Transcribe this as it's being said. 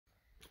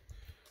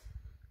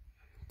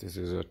This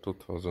is a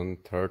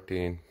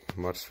 2013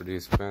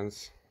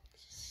 Mercedes-Benz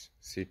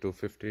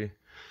C250,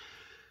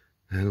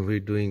 and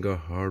we're doing a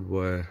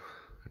hardwire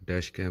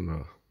dash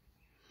camera.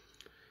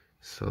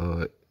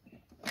 So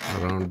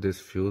around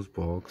this fuse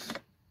box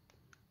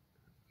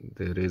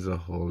there is a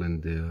hole in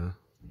there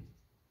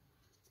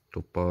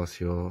to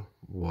pass your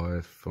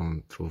wire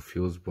from through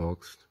fuse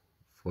box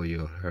for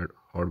your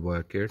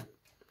hardwire kit,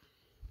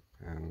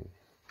 and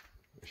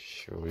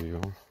show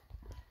you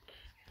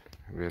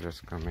where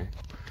it's coming.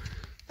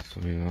 So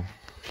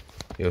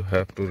you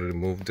have to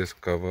remove this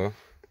cover.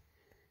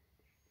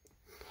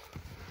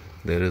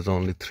 There is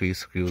only 3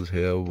 screws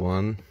here,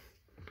 1,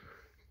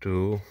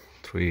 2,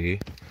 3,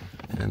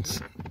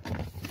 and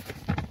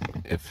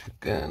if you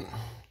can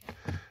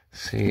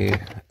see,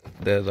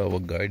 there's our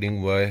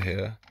guiding wire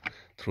here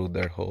through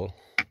that hole,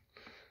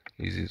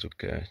 easy to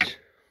catch.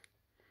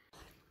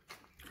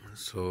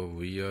 So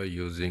we are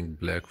using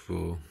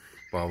Blackvue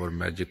Power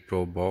Magic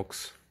Pro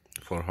box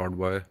for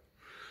hardwire.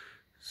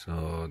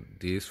 So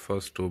these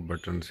first 2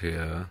 buttons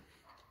here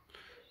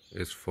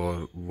is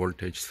for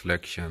voltage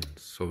selection,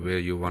 so where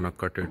you want to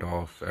cut it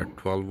off at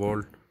 12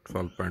 volt,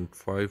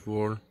 12.5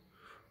 volt,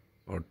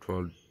 or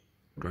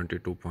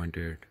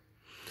 22.8.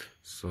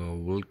 so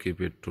we'll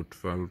keep it to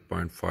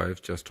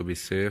 12.5 just to be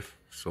safe.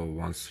 So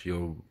once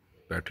your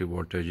battery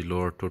voltage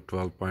lower to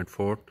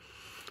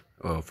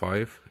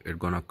 12.5, it's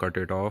gonna cut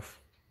it off.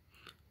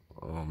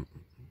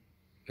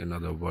 In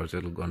other words,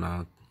 it's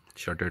gonna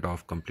shut it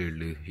off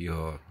completely,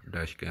 your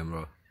dash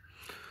camera.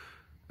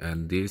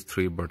 And these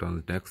 3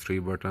 buttons, next 3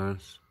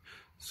 buttons,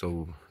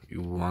 so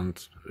you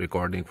want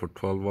recording for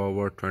 12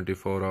 hour,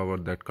 24 hour,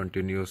 that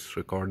continuous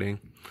recording.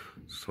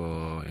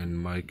 So in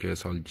my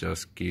case I'll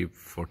just keep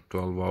for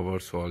 12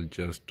 hours, so I'll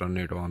just turn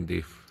it on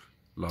the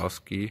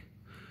last key,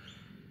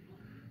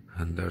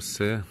 and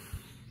that's it.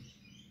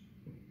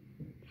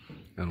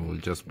 And we'll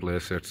just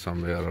place it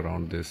somewhere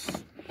around this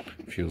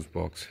fuse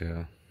box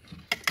here.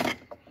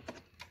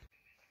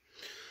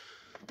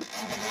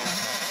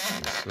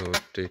 So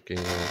taking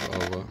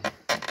our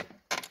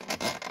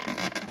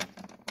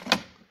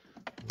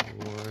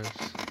wires,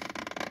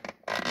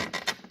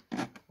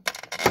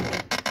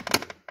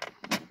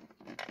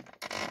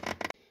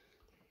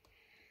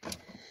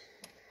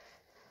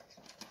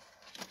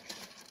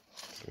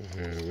 so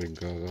here we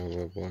got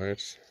our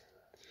wires,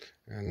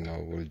 and now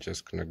we'll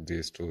just connect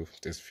these to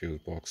this fuse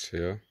box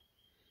here.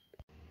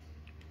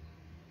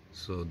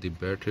 So the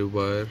battery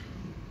wire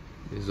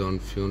is on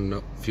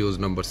fuse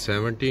number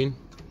 17,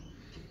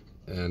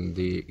 and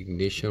the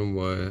ignition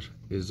wire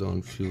is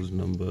on fuse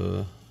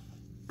number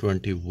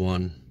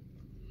 21,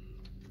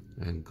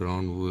 and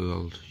ground we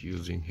are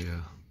using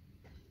here.